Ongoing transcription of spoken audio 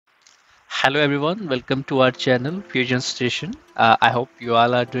Hello everyone, welcome to our channel Fusion Station. I hope you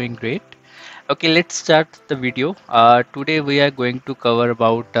all are doing great. Okay, let's start the video. Today we are going to cover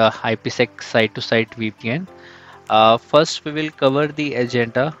about IPSec Site-to-Site VPN. First, we will cover the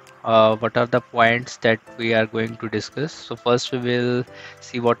agenda. What are the points that we are going to discuss? So first, we will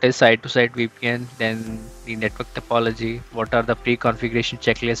see what is site-to-site VPN, then the network topology, what are the pre-configuration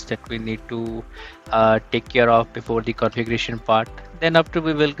checklists that we need to take care of before the configuration part. Then after,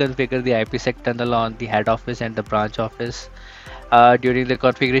 we will configure the IPsec tunnel on the head office and the branch office. During the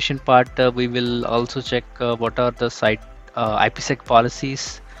configuration part, we will also check what are the site IPsec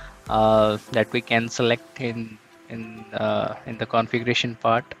policies that we can select in the configuration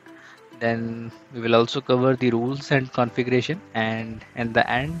part. Then we will also cover the rules and configuration, and in the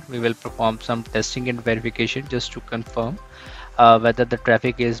end we will perform some testing and verification just to confirm whether the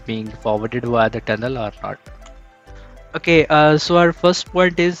traffic is being forwarded via the tunnel or not. Okay, so our first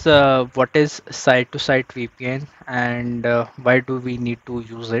point is what is site-to-site VPN and why do we need to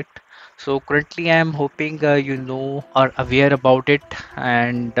use it? So currently I'm hoping you know or aware about it,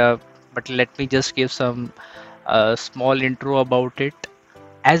 and but let me just give some small intro about it.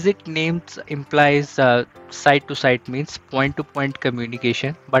 As it names implies, site to site means point to point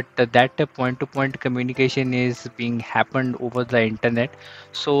communication, but that point to point communication is being happened over the internet.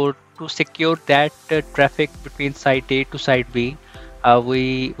 So to secure that traffic between site A to site B,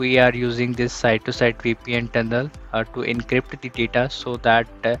 we are using this site to site VPN tunnel to encrypt the data, so that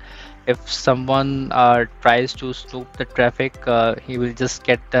if someone tries to snoop the traffic, he will just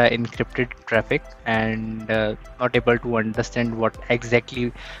get the encrypted traffic and not able to understand what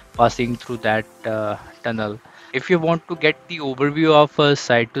exactly passing through that tunnel. If you want to get the overview of a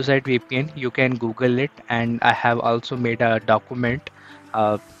site-to-site VPN, you can Google it, and I have also made a document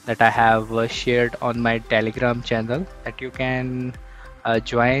that I have shared on my Telegram channel that you can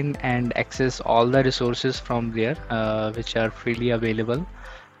join and access all the resources from there, which are freely available.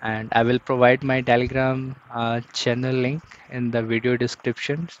 And I will provide my Telegram channel link in the video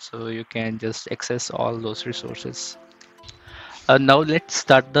description, so you can just access all those resources. Now let's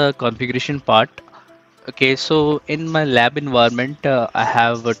start the configuration part. Okay, so in my lab environment, I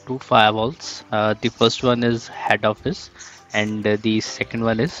have two firewalls. The first one is head office, and the second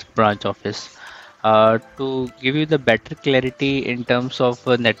one is branch office. To give you the better clarity in terms of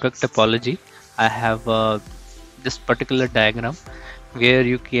network topology, I have this particular diagram where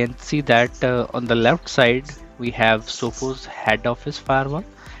you can see that on the left side we have Sophos head office firewall,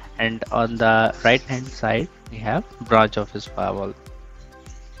 and on the right hand side we have branch office firewall.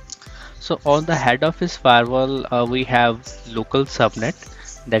 So on the head office firewall, we have local subnet,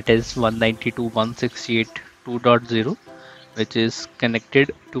 that is 192.168.2.0, which is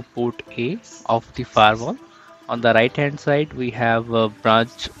connected to port A of the firewall. On the right hand side, we have a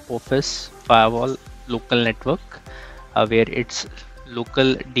branch office firewall local network, where its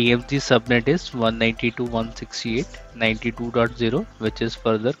local DMZ subnet is 192.168.92.0, which is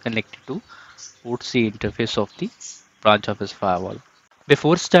further connected to port C interface of the branch office firewall.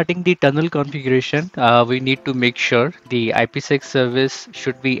 Before starting the tunnel configuration, we need to make sure the IPsec service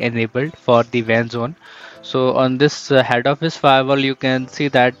should be enabled for the WAN zone. So on this head office firewall, you can see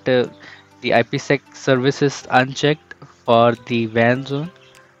that the IPsec service is unchecked for the WAN zone,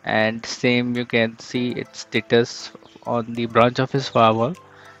 and same you can see its status on the branch office firewall.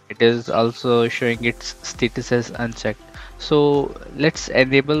 It is also showing its status as unchecked. So let's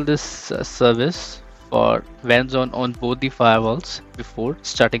enable this service for WAN zone on both the firewalls before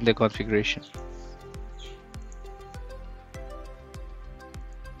starting the configuration.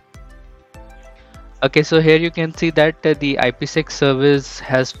 Okay, so here you can see that the IPsec service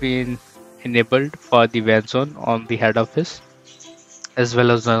has been enabled for the WAN zone on the head office as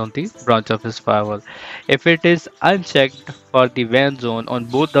well as on the branch office firewall. If it is unchecked for the WAN zone on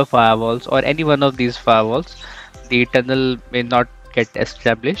both the firewalls or any one of these firewalls, the tunnel may not get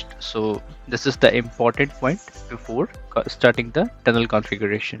established. So this is the important point before starting the tunnel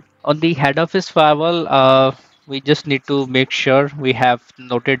configuration. On the head office firewall, we just need to make sure we have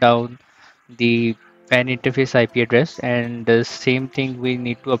noted down the WAN interface IP address, and the same thing we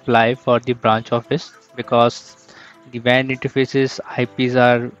need to apply for the branch office, because the WAN interfaces IPs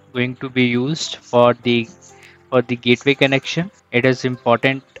are going to be used for the gateway connection. It is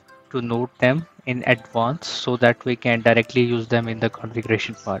important to note them in advance so that we can directly use them in the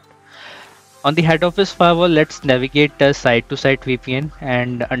configuration part. On the head office firewall, let's navigate the site-to-site VPN,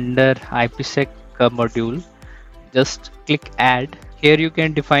 and under IPsec module, just click add. Here you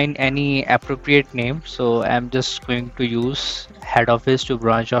can define any appropriate name. So I'm just going to use head office to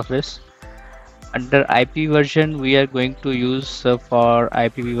branch office. Under IP version, we are going to use for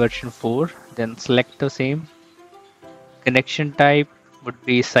IPv version 4. Then select the same. Connection type would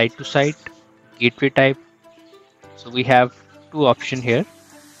be site to site, gateway type. So we have two options here: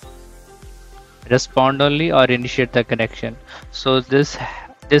 respond only or initiate the connection. So this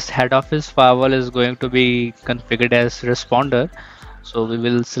head office firewall is going to be configured as responder. So we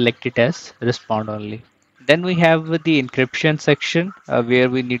will select it as respond only. Then we have the encryption section where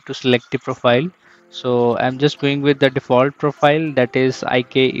we need to select the profile. So I'm just going with the default profile, that is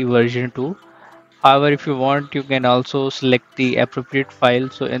IKE version 2. However, if you want, you can also select the appropriate file.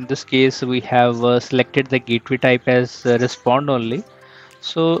 So in this case, we have selected the gateway type as respond only.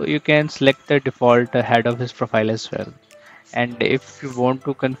 So you can select the default head office profile as well. And if you want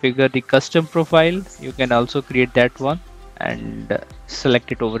to configure the custom profile, you can also create that one and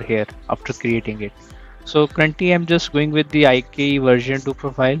select it over here after creating it. So currently I'm just going with the IK version 2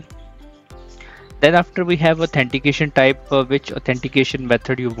 profile. Then after we have authentication type, which authentication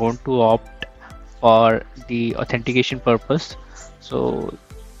method you want to opt for the authentication purpose. So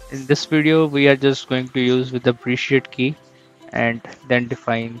in this video, we are just going to use with the appreciate key and then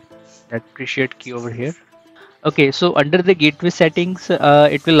define that appreciate key over here. Okay, so under the gateway settings,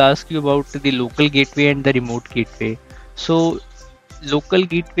 it will ask you about the local gateway and the remote gateway. So local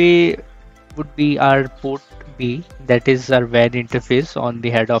gateway would be our port B, that is our WAN interface on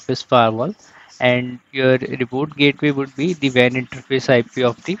the head office firewall, and your remote gateway would be the WAN interface IP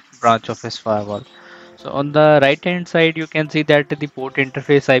of the branch office firewall. So on the right hand side, you can see that the port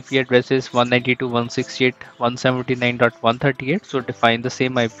interface IP address is 192.168.179.138. So define the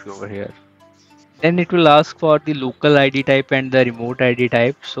same IP over here. Then it will ask for the local ID type and the remote ID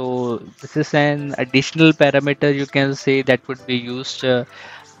type. So this is an additional parameter, you can say, that would be used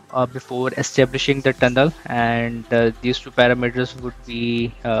before establishing the tunnel, and these two parameters would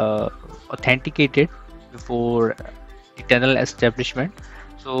be authenticated before the tunnel establishment.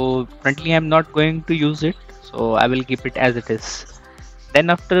 So currently I'm not going to use it, so I will keep it as it is. Then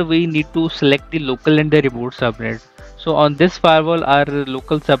after, we need to select the local and the remote subnet. So on this firewall, our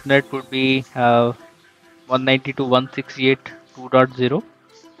local subnet would be 192.168.2.0,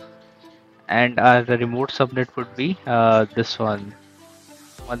 and our remote subnet would be this one,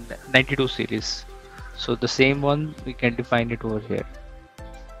 192 series. So the same one, we can define it over here.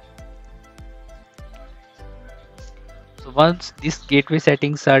 So once these gateway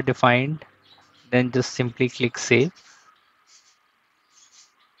settings are defined, then just simply click save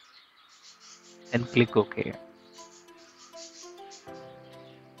and click OK.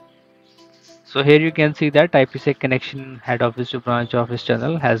 So here you can see that IPsec connection head office to branch office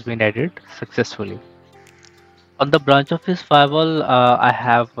channel has been added successfully. On the branch office firewall, I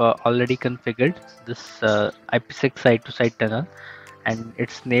have already configured this IPsec site-to-site tunnel, and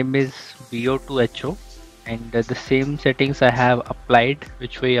its name is BO2HO. And the same settings I have applied,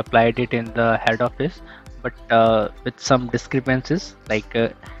 which we applied it in the head office, but with some discrepancies. Like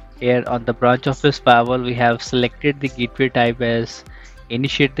here on the branch office firewall, we have selected the gateway type as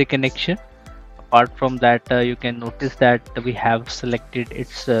initiate the connection. Apart from that, you can notice that we have selected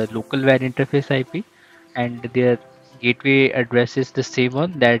its local WAN interface IP, and their gateway address is the same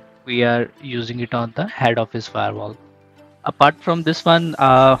one that we are using it on the head office firewall. Apart from this one,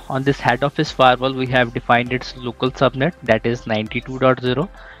 on this head office firewall, we have defined its local subnet, that is 92.0,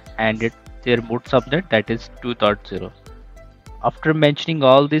 and their remote subnet, that is 2.0. After mentioning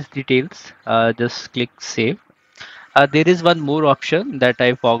all these details, just click save. There is one more option that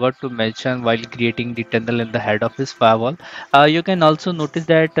I forgot to mention while creating the tunnel in the head office firewall. You can also notice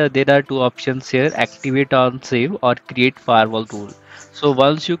that there are two options here: activate on save or create firewall rule. So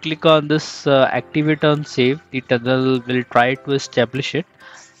once you click on this activate on save, the tunnel will try to establish it,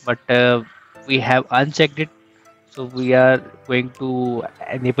 but we have unchecked it, so we are going to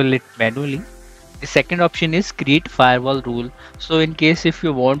enable it manually. The second option is create firewall rule. So in case if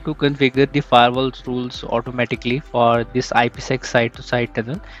you want to configure the firewall rules automatically for this IPsec site-to-site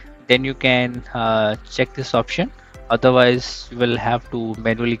tunnel, then you can check this option. Otherwise, you will have to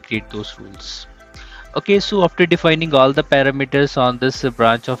manually create those rules. Okay, so after defining all the parameters on this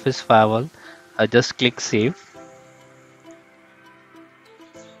branch office firewall, just click save.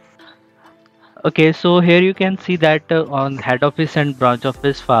 Okay, so here you can see that on head office and branch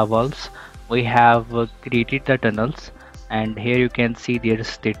office firewalls, we have created the tunnels, and here you can see their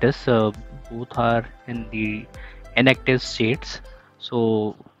status. Both are in the inactive states.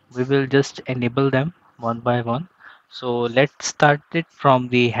 So we will just enable them one by one. So let's start it from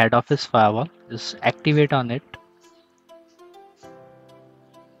the head office firewall. Just activate on it.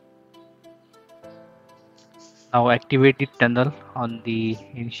 Now activate the tunnel on the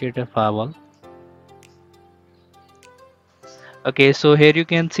initiator firewall. Okay, so here you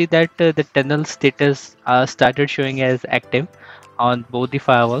can see that the tunnel status started showing as active on both the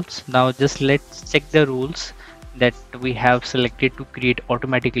firewalls. Now just let's check the rules that we have selected to create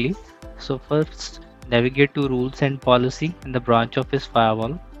automatically. So first navigate to rules and policy in the branch office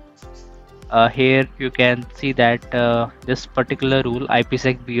firewall. Here you can see that this particular rule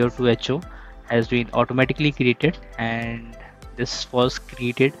IPSec BO2HO has been automatically created, and this was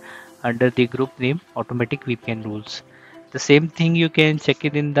created under the group name automatic VPN rules. The same thing you can check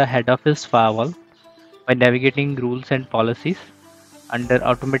it in the head office firewall by navigating rules and policies under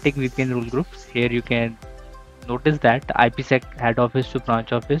automatic VPN rule groups. Here you can notice that IPSec head office to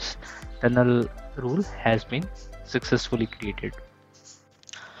branch office tunnel rule has been successfully created.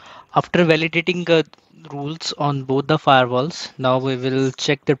 After validating rules on both the firewalls, now we will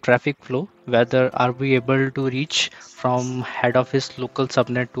check the traffic flow, whether are we able to reach from head office local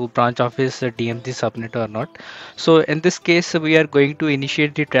subnet to branch office DMZ subnet or not. So in this case, we are going to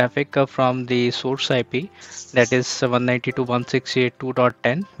initiate the traffic from the source IP, that is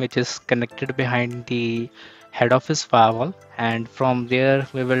 192.168.2.10, which is connected behind the head office firewall, and from there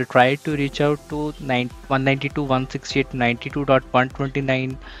we will try to reach out to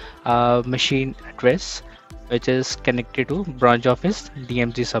 192.168.92.129 machine address, which is connected to branch office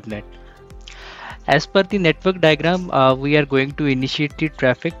DMZ subnet. As per the network diagram, we are going to initiate the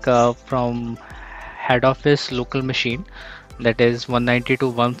traffic from head office local machine, that is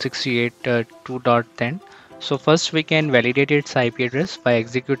 192.168.2.10. So first we can validate its IP address by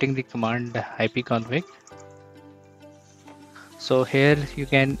executing the command ipconfig. So here you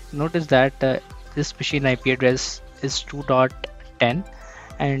can notice that this machine IP address is 2.10,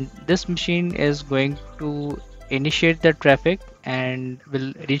 and this machine is going to initiate the traffic and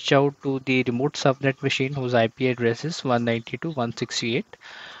will reach out to the remote subnet machine whose IP address is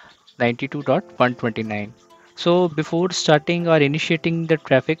 192.168.92.129. So before starting or initiating the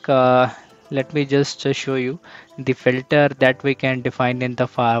traffic, let me just show you the filter that we can define in the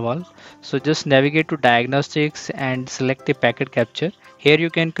firewall. So just navigate to diagnostics and select the packet capture. Here you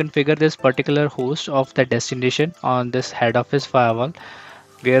can configure this particular host of the destination on this head office firewall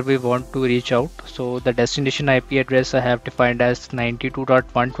where we want to reach out. So the destination IP address I have defined as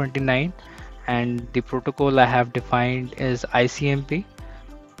 92.129, and the protocol I have defined is ICMP.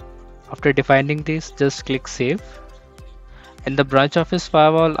 After defining this, just click save. In the branch office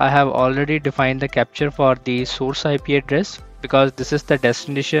firewall, I have already defined the capture for the source IP address because this is the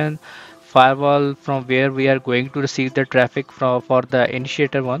destination firewall from where we are going to receive the traffic for the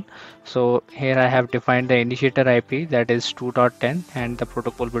initiator one. So here I have defined the initiator IP, that is 2.10, and the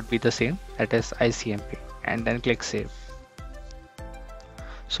protocol would be the same, that is ICMP, and then click save.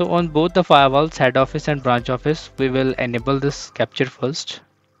 So on both the firewalls, head office and branch office, we will enable this capture first.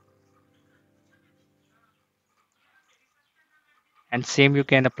 And same you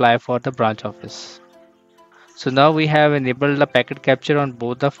can apply for the branch office. So now we have enabled the packet capture on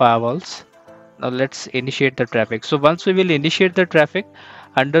both the firewalls. Now let's initiate the traffic. So once we will initiate the traffic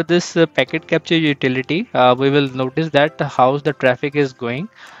under this packet capture utility, we will notice that how the traffic is going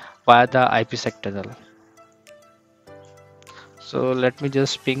via the IPsec tunnel. So let me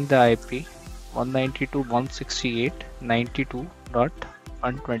just ping the IP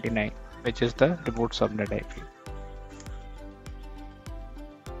 192.168.92.129, which is the remote subnet IP.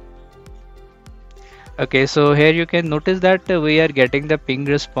 Okay, so here you can notice that we are getting the ping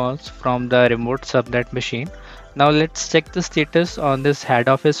response from the remote subnet machine. Now let's check the status on this head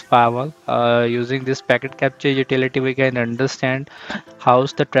office firewall. Using this packet capture utility, we can understand how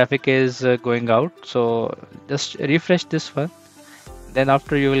the traffic is going out. So just refresh this one, then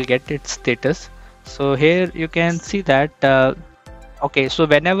after you will get its status. So here you can see that okay, so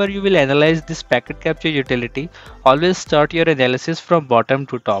whenever you will analyze this packet capture utility, always start your analysis from bottom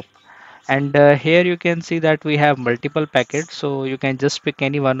to top. And here you can see that we have multiple packets, so you can just pick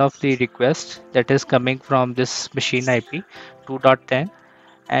any one of the requests that is coming from this machine IP 2.10,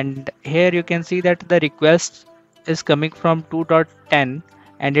 and here you can see that the request is coming from 2.10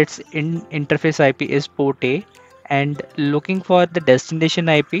 and its interface IP is port A, and looking for the destination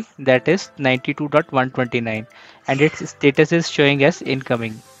IP, that is 92.129, and its status is showing as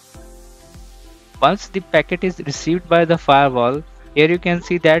incoming. Once the packet is received by the firewall, here you can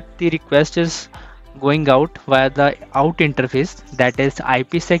see that the request is going out via the out interface, that is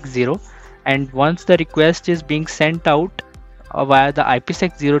IPsec 0, and once the request is being sent out via the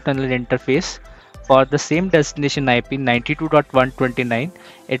IPsec 0 tunnel interface for the same destination IP 92.129,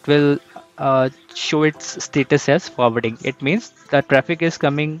 it will show its status as forwarding. It means the traffic is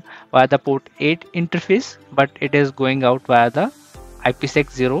coming via the port 8 interface, but it is going out via the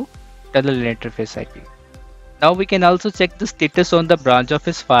IPsec 0 tunnel interface IP. Now we can also check the status on the branch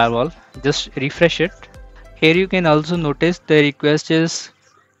office firewall. Just refresh it. Here you can also notice the request is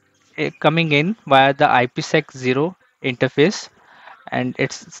coming in via the IPSec 0 interface, and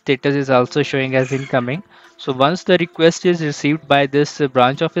its status is also showing as incoming. So once the request is received by this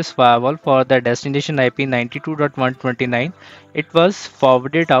branch office firewall for the destination IP 92.129, it was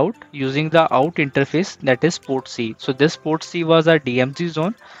forwarded out using the out interface, that is port C. So this port C was a DMZ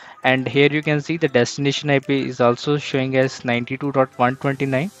zone, and here you can see the destination IP is also showing as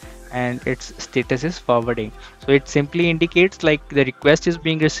 92.129 and its status is forwarding. So it simply indicates like the request is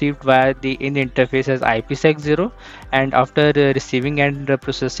being received via the in interface as IPsec 0, and after receiving and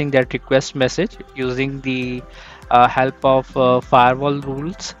processing that request message using the help of firewall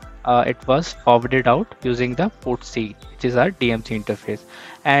rules, it was forwarded out using the port C, which is our DMC interface.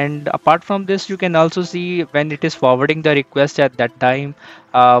 And apart from this, you can also see when it is forwarding the request at that time,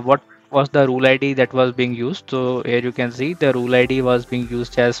 what was the rule ID that was being used. So here you can see the rule ID was being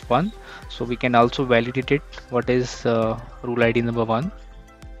used as 1. So we can also validate it. What is rule ID number 1?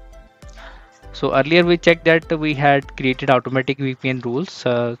 So earlier we checked that we had created automatic VPN rules.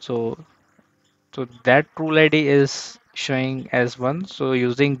 So that rule ID is showing as 1. So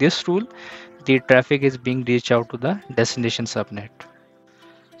using this rule, the traffic is being reached out to the destination subnet.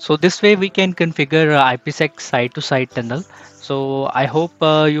 So this way we can configure IPsec site-to-site tunnel. So I hope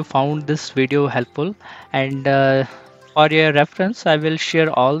you found this video helpful, and for your reference, I will share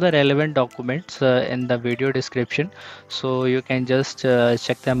all the relevant documents in the video description. So you can just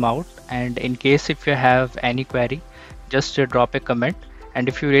check them out. And in case if you have any query, just drop a comment. And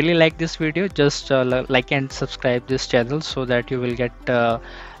if you really like this video, just like and subscribe this channel so that you will get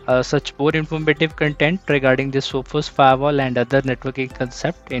such more informative content regarding this Sophos firewall and other networking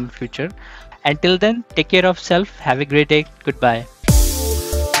concept in future. Until then, take care of self. Have a great day. Goodbye.